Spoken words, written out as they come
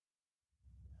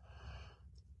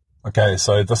Okay,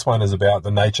 so this one is about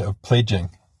the nature of pledging.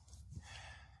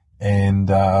 And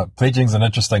pledging is an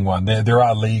interesting one. There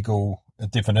are legal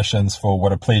definitions for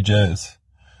what a pledge is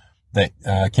that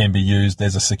can be used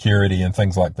as a security and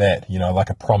things like that,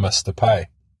 like a promise to pay.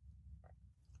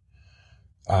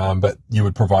 But you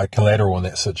would provide collateral in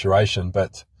that situation.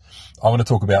 But I want to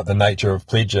talk about the nature of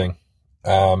pledging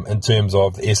in terms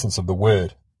of the essence of the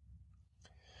word,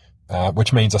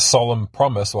 which means a solemn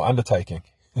promise or undertaking.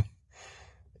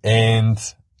 And,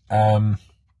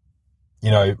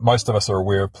 most of us are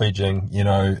aware of pledging.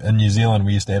 In New Zealand,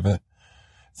 we used to have a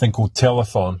thing called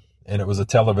telethon, and it was a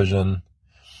television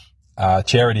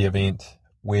charity event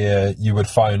where you would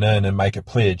phone in and make a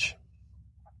pledge.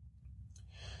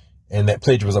 And that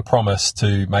pledge was a promise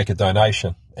to make a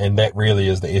donation. And that really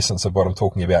is the essence of what I'm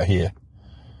talking about here.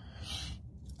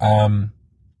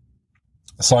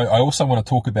 So I also want to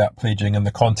talk about pledging in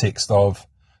the context of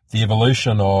the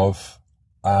evolution of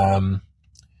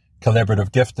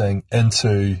collaborative gifting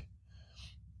into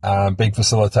being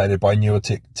facilitated by newer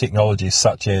technologies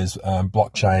such as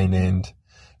blockchain and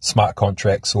smart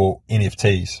contracts or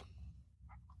NFTs,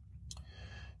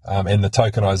 and the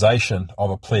tokenization of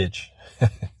a pledge.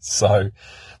 So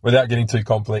without getting too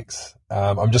complex,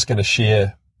 I'm just going to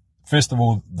share, first of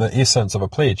all, the essence of a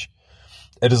pledge.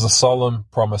 It is a solemn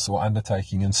promise or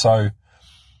undertaking. And so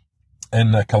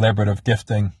in a collaborative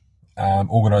gifting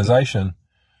organization,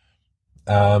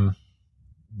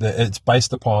 it's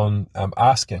based upon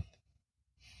asking.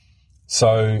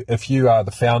 So if you are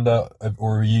the founder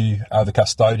or you are the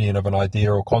custodian of an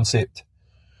idea or concept,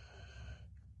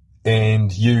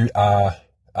 and you are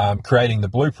creating the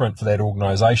blueprint for that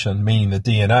organization, meaning the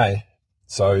DNA,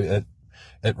 so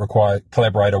it requires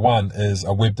collaborator one is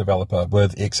a web developer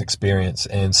with X experience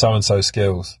and so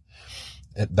skills.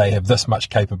 They have this much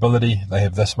capability, they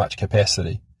have this much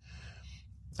capacity.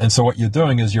 And so what you're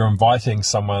doing is you're inviting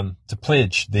someone to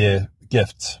pledge their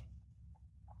gifts.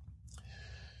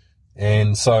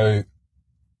 And so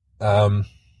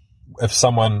if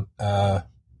someone, so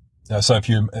if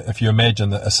you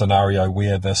imagine a scenario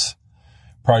where this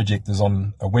project is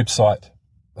on a website,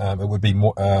 it would be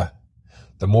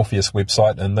the Morpheus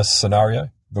website in this scenario,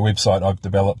 the website I've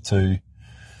developed the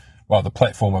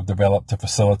platform I've developed to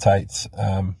facilitate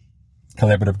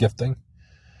collaborative gifting.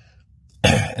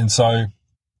 And so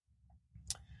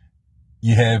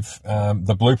you have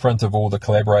the blueprint of all the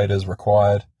collaborators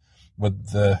required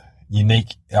with the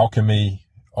unique alchemy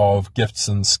of gifts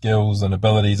and skills and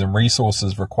abilities and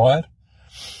resources required,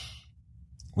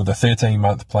 with a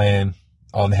 13-month plan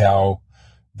on how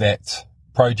that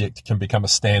project can become a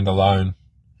standalone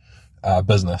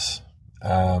business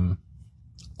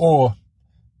or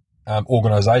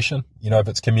organization, if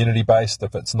it's community-based,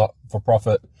 if it's not for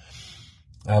profit.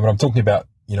 But I'm talking about,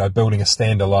 building a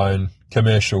standalone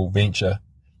commercial venture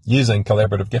using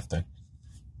collaborative gifting.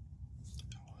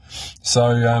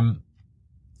 So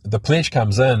the pledge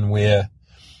comes in where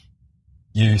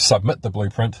you submit the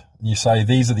blueprint. You say,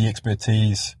 these are the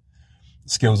expertise,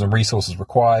 skills and resources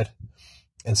required.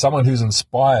 And someone who's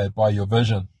inspired by your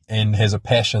vision and has a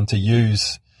passion to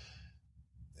use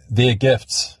their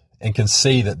gifts and can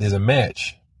see that there's a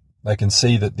match, they can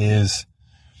see that there's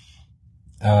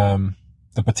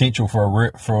the potential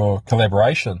for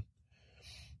collaboration,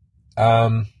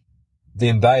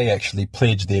 then they actually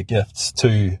pledge their gifts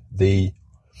to the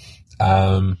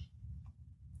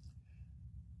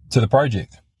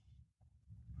project.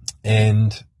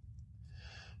 And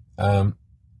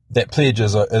that pledge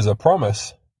is a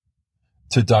promise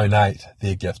to donate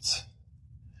their gifts.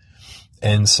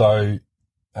 And so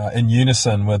in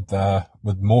unison with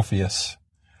Morpheus,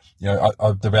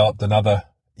 I've developed another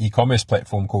e-commerce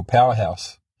platform called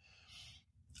Powerhouse,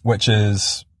 which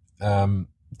is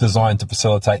designed to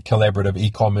facilitate collaborative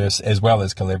e-commerce as well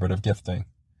as collaborative gifting.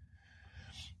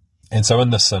 And so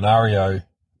in this scenario,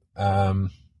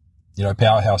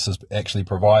 Powerhouse has actually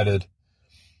provided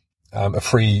a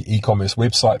free e-commerce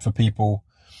website for people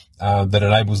that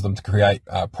enables them to create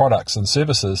products and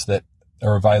services that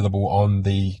are available on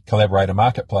the Collaborator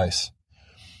Marketplace.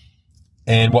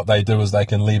 And what they do is they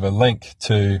can leave a link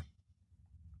to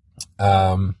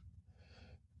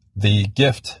the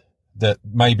gift that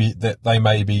they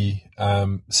may be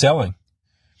selling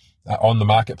on the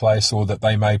marketplace, or that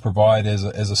they may provide as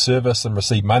a service and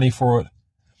receive money for it,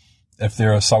 if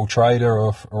they're a sole trader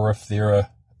or if they're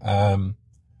a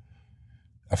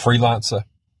freelancer.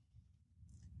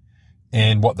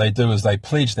 And what they do is they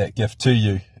pledge that gift to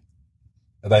you.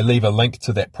 They leave a link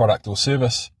to that product or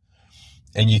service,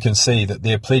 and you can see that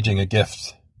they're pledging a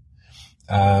gift.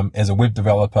 As a web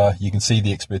developer, you can see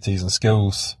the expertise and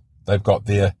skills they've got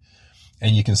there,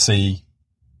 and you can see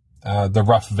the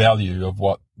rough value of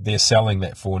what they're selling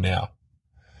that for now.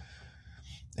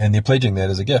 And they're pledging that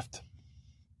as a gift.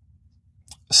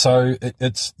 So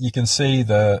it's you can see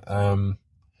the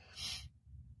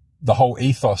whole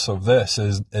ethos of this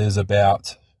is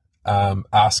about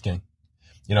asking.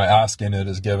 Asking it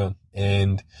is given,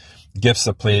 and gifts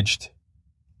are pledged,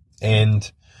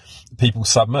 and people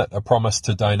submit a promise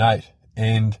to donate.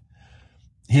 And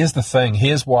here's the thing,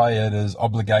 here's why it is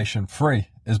obligation free,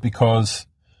 is because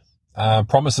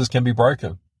promises can be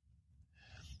broken.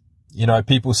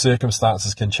 People's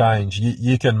circumstances can change.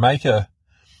 You can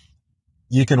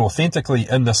authentically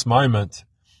in this moment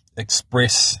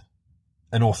express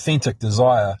an authentic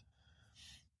desire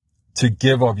to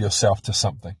give of yourself to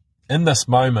something. In this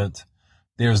moment,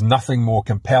 there is nothing more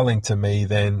compelling to me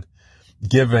than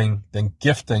gifting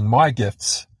my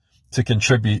gifts to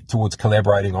contribute towards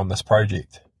collaborating on this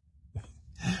project.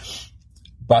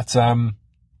 But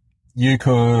you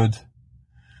could,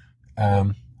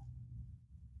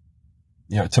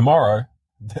 tomorrow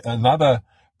another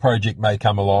project may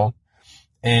come along,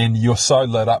 and you're so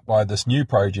lit up by this new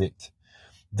project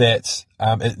that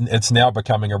it's now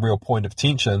becoming a real point of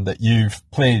tension that you've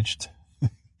pledged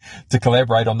to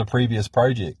collaborate on the previous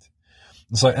project.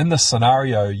 And so in this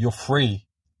scenario, you're free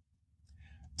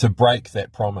to break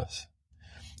that promise.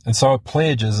 And so a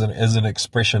pledge is an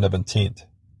expression of intent.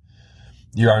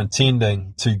 You are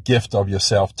intending to gift of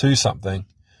yourself to something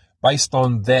based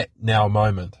on that now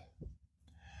moment.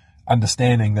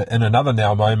 Understanding that in another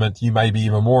now moment, you may be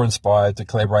even more inspired to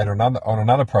collaborate on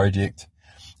another project,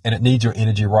 and it needs your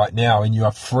energy right now, and you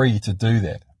are free to do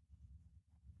that.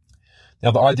 Now,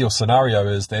 the ideal scenario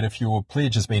is that if your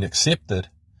pledge has been accepted,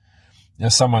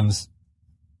 someone's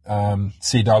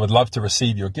said, I would love to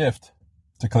receive your gift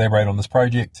to collaborate on this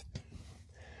project,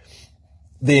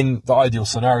 then the ideal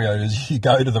scenario is you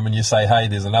go to them and you say, hey,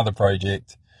 there's another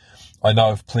project. I know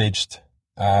I've pledged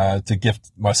to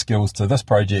gift my skills to this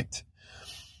project,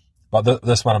 but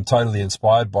this one I'm totally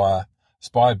inspired by,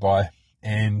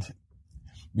 and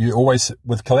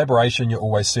with collaboration, you're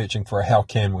always searching for a how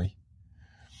can we.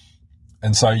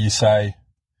 And so you say,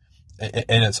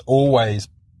 and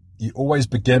you always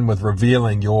begin with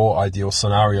revealing your ideal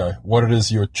scenario, what it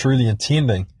is you're truly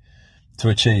intending to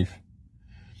achieve.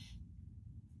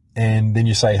 And then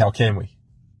you say, how can we?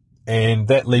 And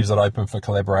that leaves it open for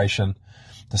collaboration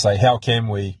to say, how can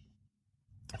we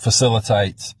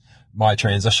facilitate my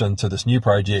transition to this new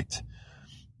project,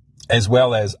 as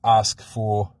well as ask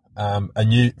for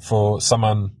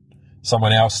someone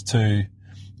else to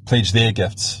pledge their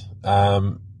gifts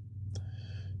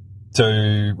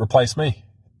to replace me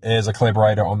as a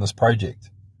collaborator on this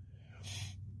project.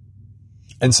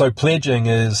 And so pledging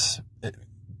is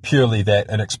purely that,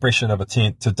 an expression of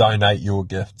intent to donate your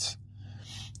gifts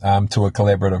to a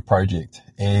collaborative project.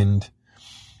 And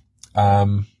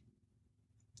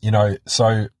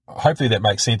so hopefully that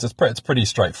makes sense. It's pretty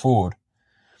straightforward.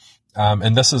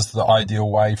 And this is the ideal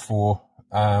way for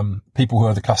people who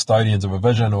are the custodians of a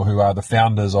vision, or who are the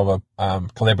founders of a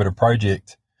collaborative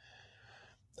project.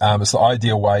 It's the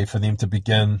ideal way for them to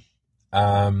begin,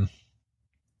 having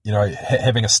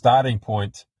a starting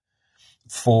point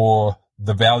for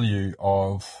the value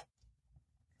of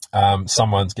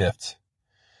someone's gift.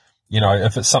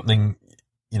 If it's something,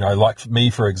 like me,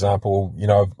 for example,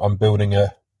 I'm building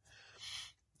an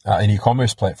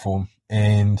e-commerce platform,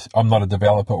 and I'm not a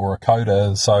developer or a coder,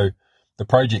 and so the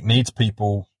project needs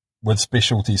people with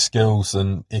specialty skills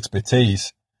and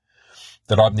expertise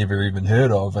that I've never even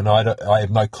heard of, and I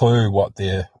have no clue what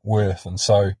they're worth. And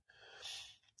so,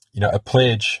 a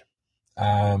pledge,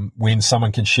 when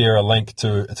someone can share a link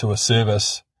to a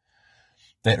service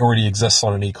that already exists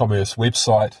on an e-commerce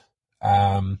website,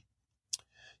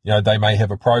 they may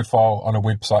have a profile on a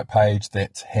website page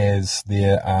that has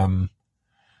their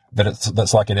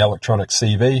that's like an electronic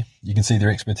CV. You can see their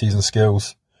expertise and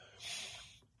skills.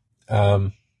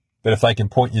 But if they can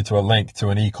point you to a link to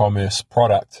an e-commerce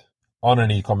product on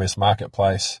an e-commerce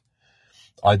marketplace,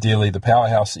 ideally the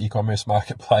powerhouse e-commerce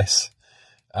marketplace,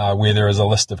 where there is a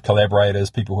list of collaborators,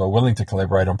 people who are willing to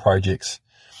collaborate on projects,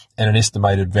 and an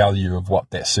estimated value of what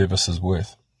that service is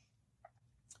worth.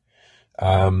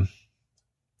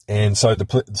 And so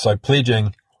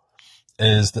pledging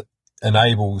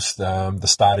enables the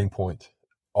starting point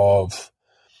of,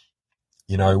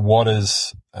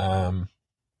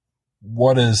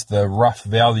 what is the rough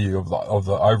value of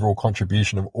the overall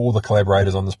contribution of all the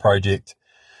collaborators on this project,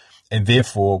 and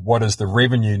therefore what is the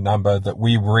revenue number that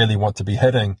we really want to be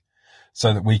hitting,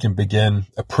 so that we can begin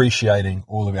appreciating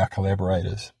all of our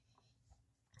collaborators.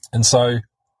 And so,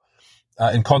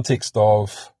 in context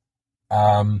of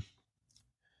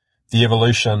the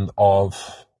evolution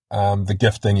of the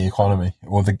gifting economy,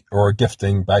 or a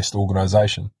gifting-based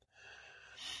organization.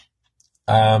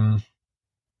 Now,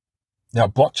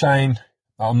 blockchain,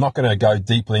 I'm not going to go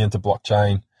deeply into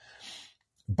blockchain,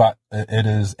 but it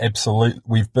is absolute.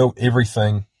 We've built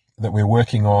everything that we're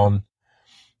working on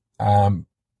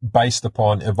based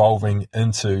upon evolving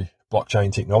into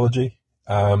blockchain technology,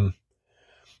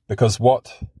 because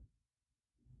the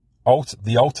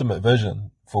ultimate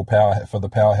vision for the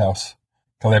Powerhouse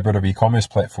collaborative e-commerce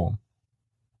platform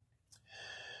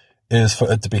is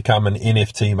for it to become an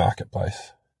NFT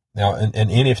marketplace. Now, an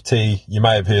NFT, you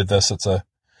may have heard this. It's a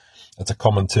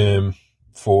common term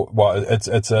for, well,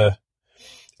 it's a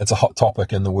hot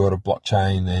topic in the world of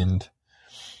blockchain, and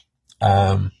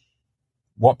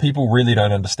what people really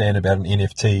don't understand about an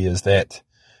NFT is that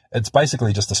it's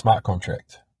basically just a smart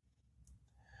contract.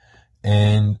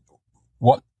 And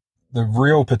what the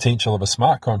real potential of a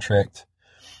smart contract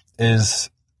is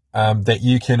that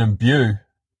you can imbue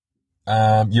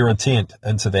your intent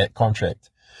into that contract.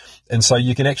 And so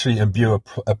you can actually imbue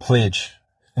a pledge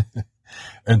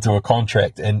into a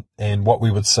contract, and what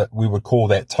we would call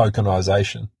that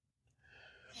tokenization.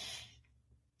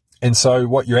 And so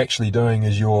what you're actually doing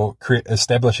is you're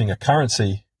establishing a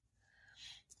currency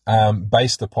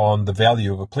based upon the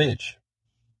value of a pledge.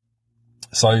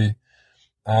 So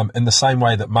in the same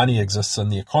way that money exists in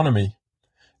the economy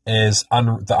as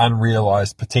the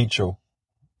unrealized potential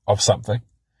of something,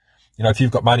 if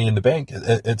you've got money in the bank,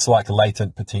 it's like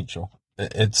latent potential.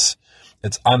 It's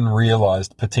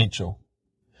unrealized potential.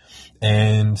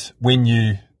 And when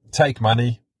you take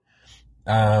money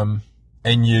and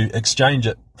you exchange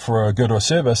it for a good or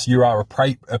service, you are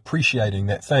appreciating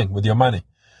that thing with your money.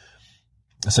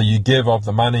 So you give of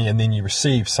the money and then you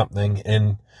receive something,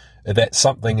 and that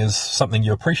something is something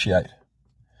you appreciate.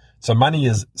 So money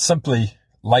is simply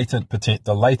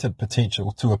the latent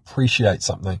potential to appreciate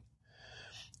something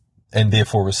and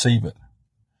therefore receive it.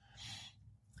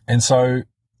 And so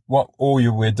what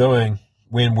we're doing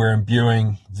when we're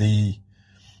imbuing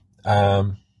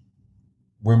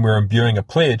a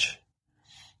pledge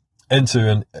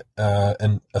into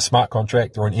a smart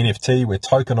contract or an NFT, we're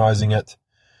tokenizing it,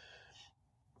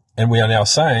 and we are now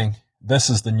saying this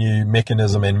is the new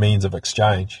mechanism and means of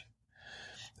exchange.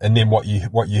 And then what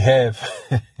you have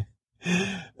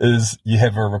is you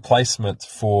have a replacement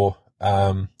for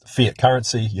fiat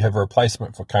currency. You have a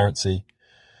replacement for currency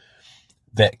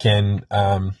that can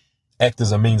act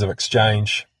as a means of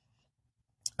exchange.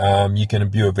 You can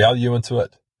imbue a value into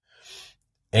it,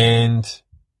 and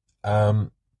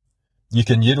you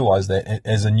can utilize that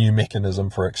as a new mechanism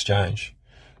for exchange.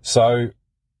 So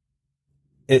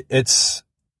it's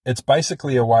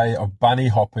basically a way of bunny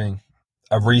hopping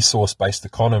a resource-based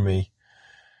economy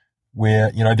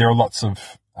where, there are lots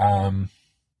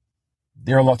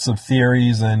of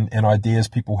theories and ideas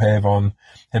people have on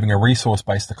having a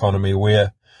resource-based economy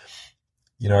where,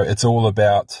 it's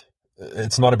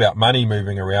not about money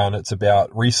moving around, it's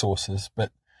about resources.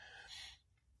 But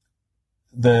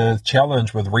the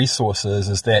challenge with resources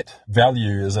is that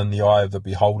value is in the eye of the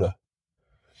beholder.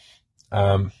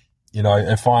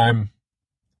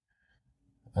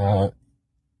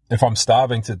 If I'm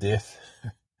starving to death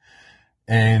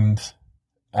and,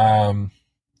 I'm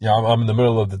in the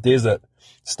middle of the desert,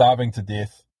 starving to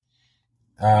death,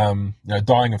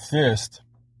 dying of thirst,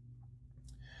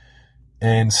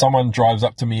 and someone drives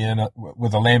up to me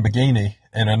with a Lamborghini,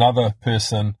 and another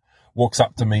person walks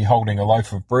up to me holding a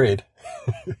loaf of bread,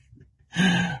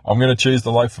 I'm going to choose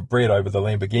the loaf of bread over the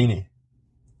Lamborghini.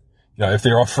 If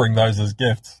they're offering those as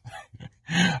gifts,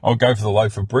 I'll go for the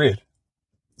loaf of bread.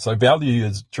 So value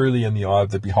is truly in the eye of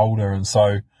the beholder. And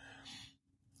so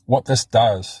what this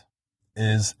does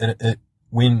is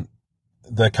when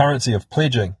the currency of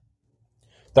pledging,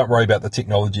 don't worry about the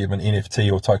technology of an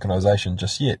NFT or tokenization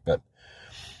just yet, but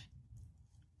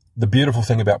the beautiful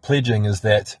thing about pledging is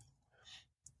that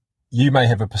you may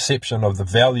have a perception of the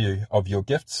value of your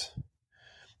gifts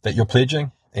that you're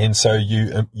pledging, and so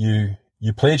you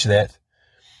pledge that,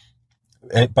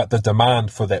 but the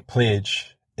demand for that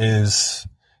pledge is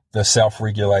the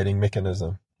self-regulating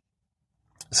mechanism.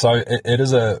 So it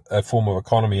is a form of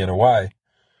economy in a way,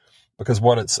 because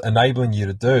what it's enabling you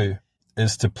to do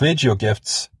is to pledge your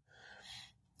gifts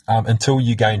until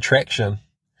you gain traction,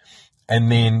 and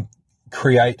then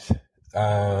create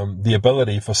the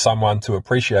ability for someone to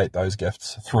appreciate those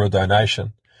gifts through a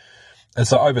donation. And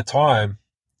so over time,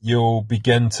 you'll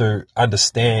begin to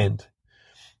understand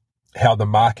how the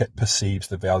market perceives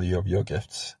the value of your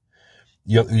gifts.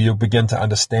 You'll begin to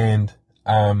understand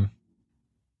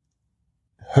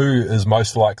who is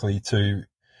most likely to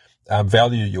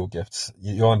value your gifts.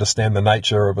 You'll understand the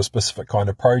nature of a specific kind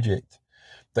of project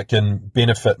that can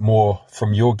benefit more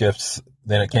from your gifts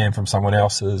than it can from someone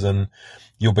else's, and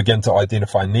you'll begin to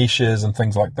identify niches and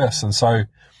things like this. And so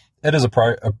it is a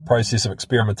process of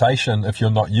experimentation if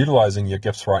you're not utilizing your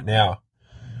gifts right now.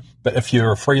 But if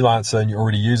you're a freelancer and you're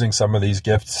already using some of these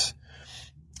gifts,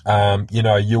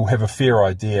 you'll have a fair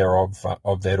idea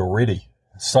of that already.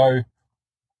 So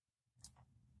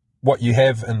what you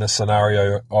have in the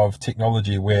scenario of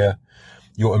technology where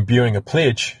you're imbuing a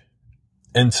pledge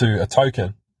into a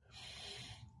token,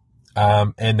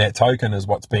 and that token is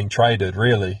what's being traded,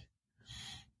 really,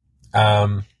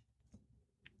 then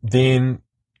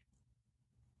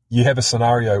you have a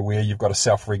scenario where you've got a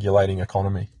self-regulating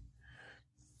economy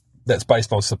that's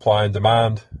based on supply and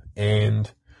demand,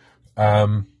 and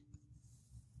the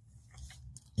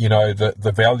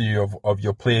value of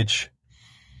your pledge,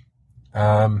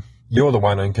 you're the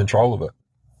one in control of it.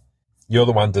 You're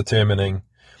the one determining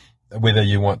whether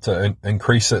you want to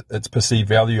increase its perceived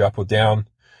value up or down.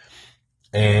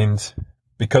 And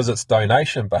because it's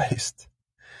donation based,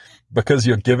 because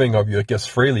you're giving of your gifts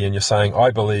freely, and you're saying,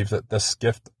 I believe that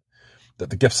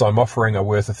the gifts I'm offering are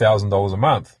worth $1,000 a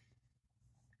month,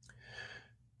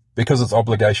 because it's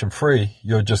obligation free,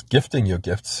 you're just gifting your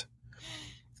gifts,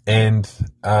 and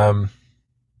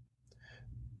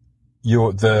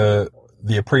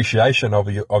the appreciation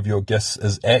of your gifts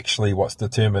is actually what's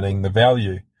determining the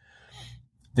value.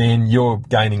 Then you're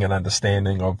gaining an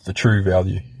understanding of the true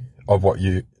value of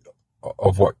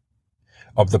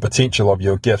the potential of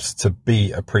your gifts to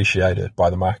be appreciated by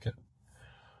the market.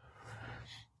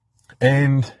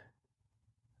 And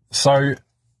so,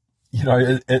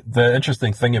 the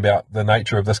interesting thing about the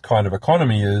nature of this kind of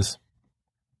economy is,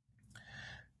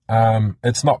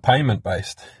 it's not payment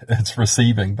based, it's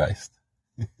receiving based.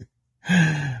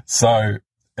 So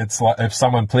it's like if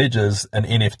someone pledges an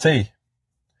NFT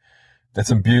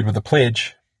that's imbued with a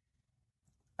pledge,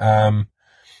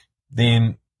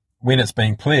 then when it's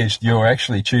being pledged, you're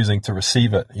actually choosing to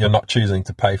receive it. You're not choosing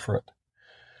to pay for it.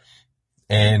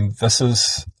 And this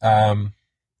is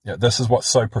what's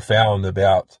so profound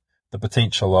about the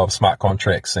potential of smart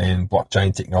contracts and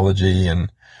blockchain technology.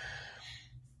 And,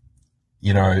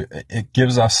 it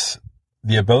gives us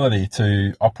the ability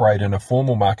to operate in a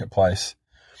formal marketplace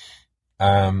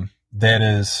that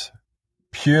is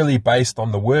purely based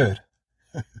on the word.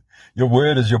 Your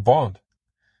word is your bond,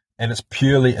 and it's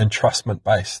purely entrustment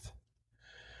based.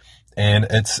 And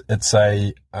it's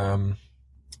an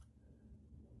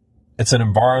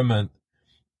environment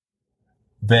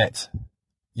that,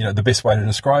 the best way to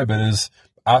describe it is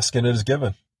ask and it is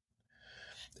given.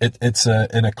 It's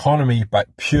an economy,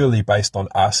 but purely based on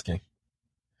asking.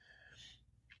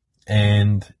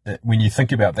 And when you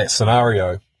think about that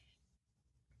scenario,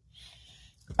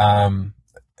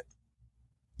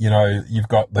 you've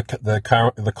got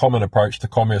the common approach to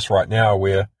commerce right now,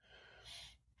 where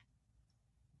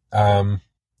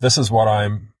this is what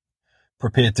I'm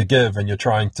prepared to give, and you're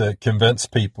trying to convince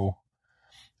people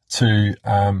to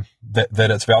that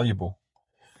it's valuable.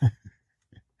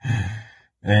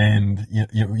 And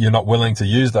you're not willing to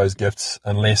use those gifts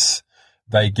unless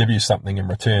they give you something in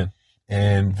return.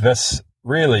 And this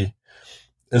really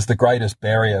is the greatest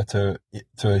barrier to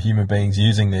human beings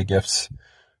using their gifts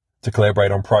to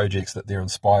collaborate on projects that they're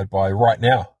inspired by right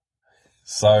now.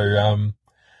 So,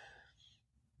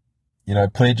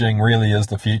 pledging really is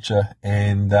the future.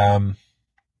 And, a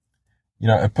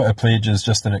pledge is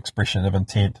just an expression of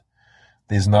intent.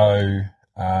 There's no,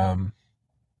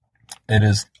 it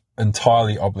is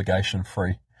entirely obligation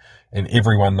free, and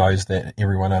everyone knows that,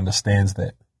 everyone understands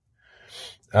that.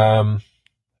 And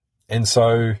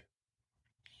so,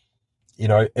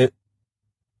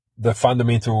 the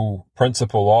fundamental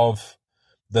principle of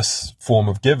this form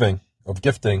of gifting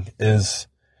is,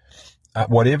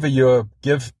 whatever you're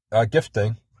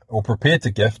gifting or prepared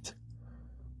to gift,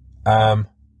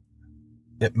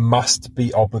 it must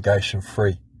be obligation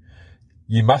free.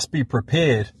 You must be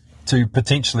prepared to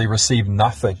potentially receive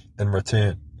nothing in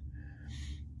return.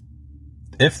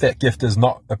 If that gift is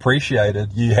not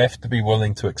appreciated, you have to be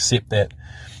willing to accept that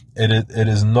it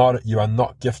is not, you are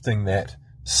not gifting that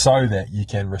so that you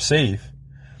can receive,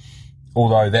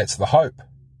 although that's the hope.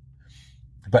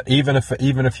 But even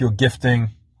if you're gifting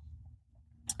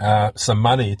some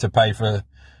money to pay for,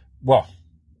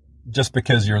 just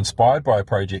because you're inspired by a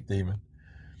project, even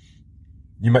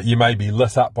you may be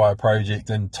lit up by a project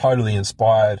and totally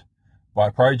inspired by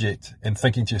a project, and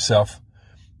thinking to yourself,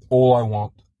 all I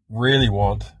really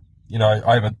want,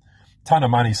 I have a ton of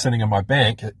money sitting in my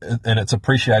bank and it's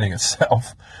appreciating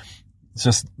itself. It's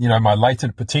just, my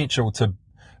latent potential to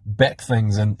back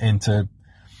things and to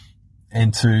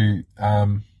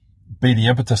be the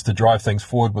impetus to drive things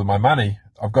forward with my money.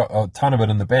 I've got a ton of it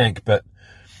in the bank, but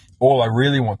all I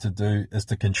really want to do is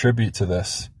to contribute to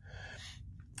this.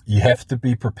 You have to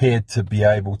be prepared to be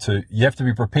able to, you have to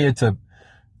be prepared to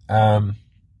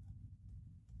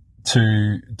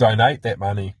donate that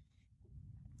money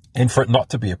and for it not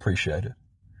to be appreciated.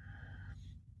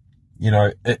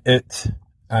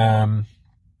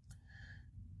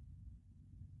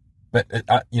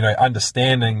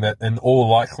 Understanding that in all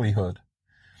likelihood,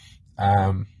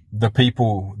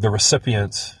 the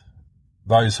recipients,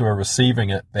 those who are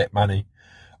receiving that money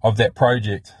of that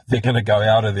project, they're going to go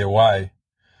out of their way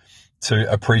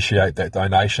to appreciate that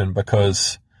donation,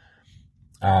 because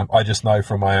I just know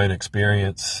from my own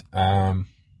experience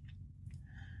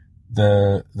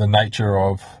the nature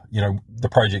of the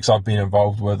projects I've been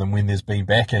involved with, and when there's been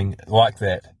backing like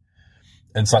that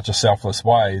in such a selfless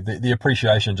way, the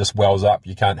appreciation just wells up.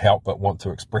 You can't help but want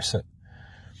to express it.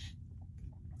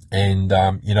 And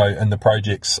in the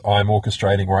projects I'm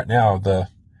orchestrating right now, the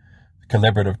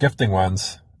collaborative gifting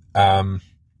ones,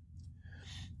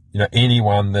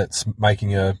 anyone that's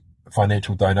making a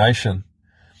financial donation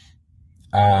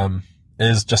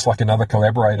is just like another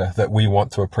collaborator that we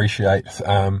want to appreciate,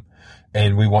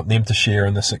 and we want them to share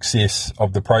in the success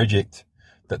of the project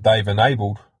that they've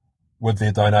enabled with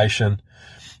their donation.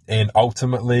 And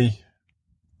ultimately,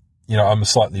 I'm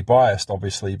slightly biased,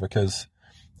 obviously, because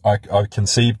I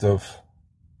conceived of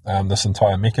this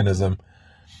entire mechanism,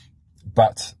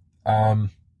 but I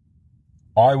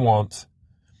want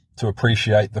to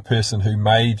appreciate the person who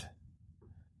made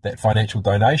that financial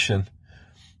donation,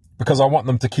 because I want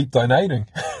them to keep donating.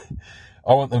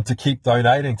 I want them to keep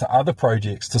donating to other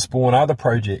projects, to spawn other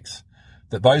projects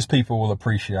that those people will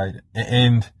appreciate.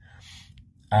 And,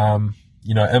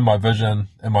 in my vision,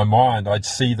 in my mind, I'd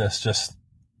see this just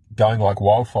going like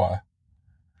wildfire.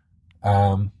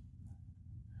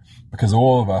 Because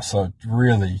all of us are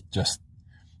really just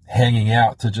hanging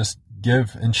out to just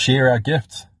give and share our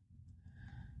gifts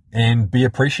and be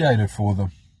appreciated for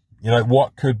them.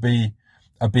 What could be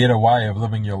a better way of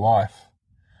living your life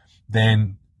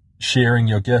than sharing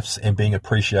your gifts and being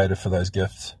appreciated for those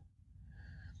gifts?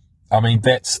 I mean,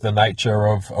 that's the nature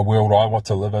of a world I want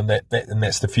to live in, and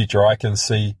that's the future I can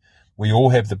see we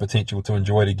all have the potential to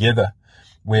enjoy together,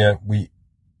 where we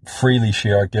freely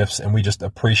share our gifts and we just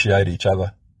appreciate each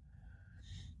other.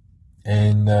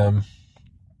 And, I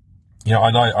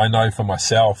know for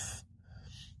myself,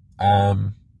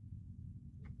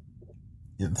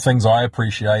 things I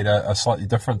appreciate are slightly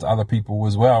different to other people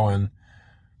as well. And,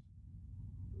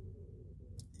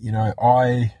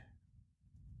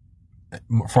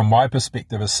 from my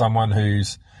perspective, as someone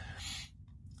whose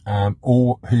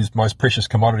most precious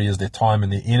commodity is their time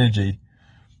and their energy,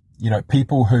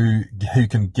 people who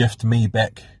can gift me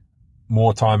back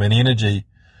more time and energy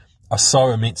are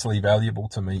so immensely valuable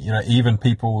to me. Even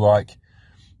people like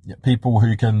people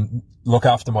who can look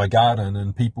after my garden,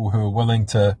 and people who are willing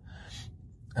to,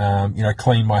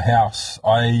 clean my house.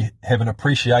 I have an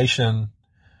appreciation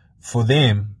for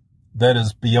them that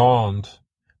is beyond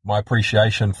my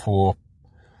appreciation for,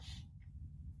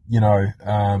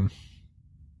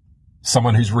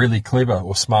 someone who's really clever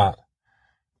or smart,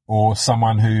 or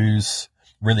someone who's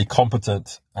really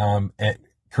competent at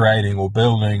creating or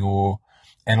building or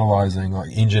analyzing, like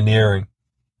engineering.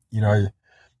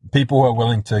 People who are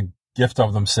willing to gift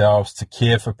of themselves to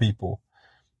care for people.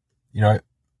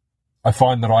 I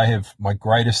find that I have my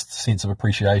greatest sense of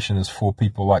appreciation is for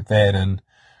people like that. And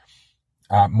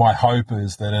my hope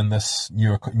is that in this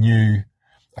new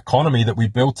economy that we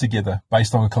build together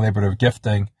based on collaborative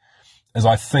gifting, is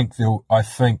I think the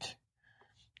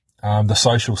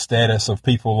social status of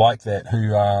people like that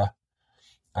who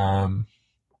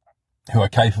are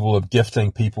capable of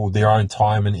gifting people their own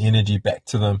time and energy back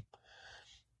to them,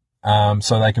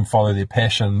 so they can follow their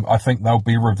passion, I think they'll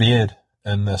be revered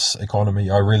in this economy.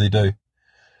 I really do.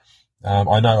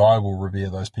 I know I will revere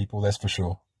those people, that's for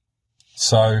sure.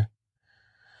 So,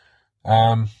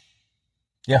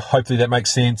 hopefully that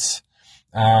makes sense.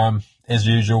 As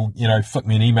usual, flick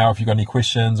me an email if you've got any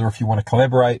questions or if you want to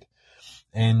collaborate,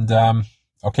 and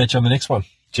I'll catch you on the next one.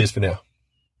 Cheers for now.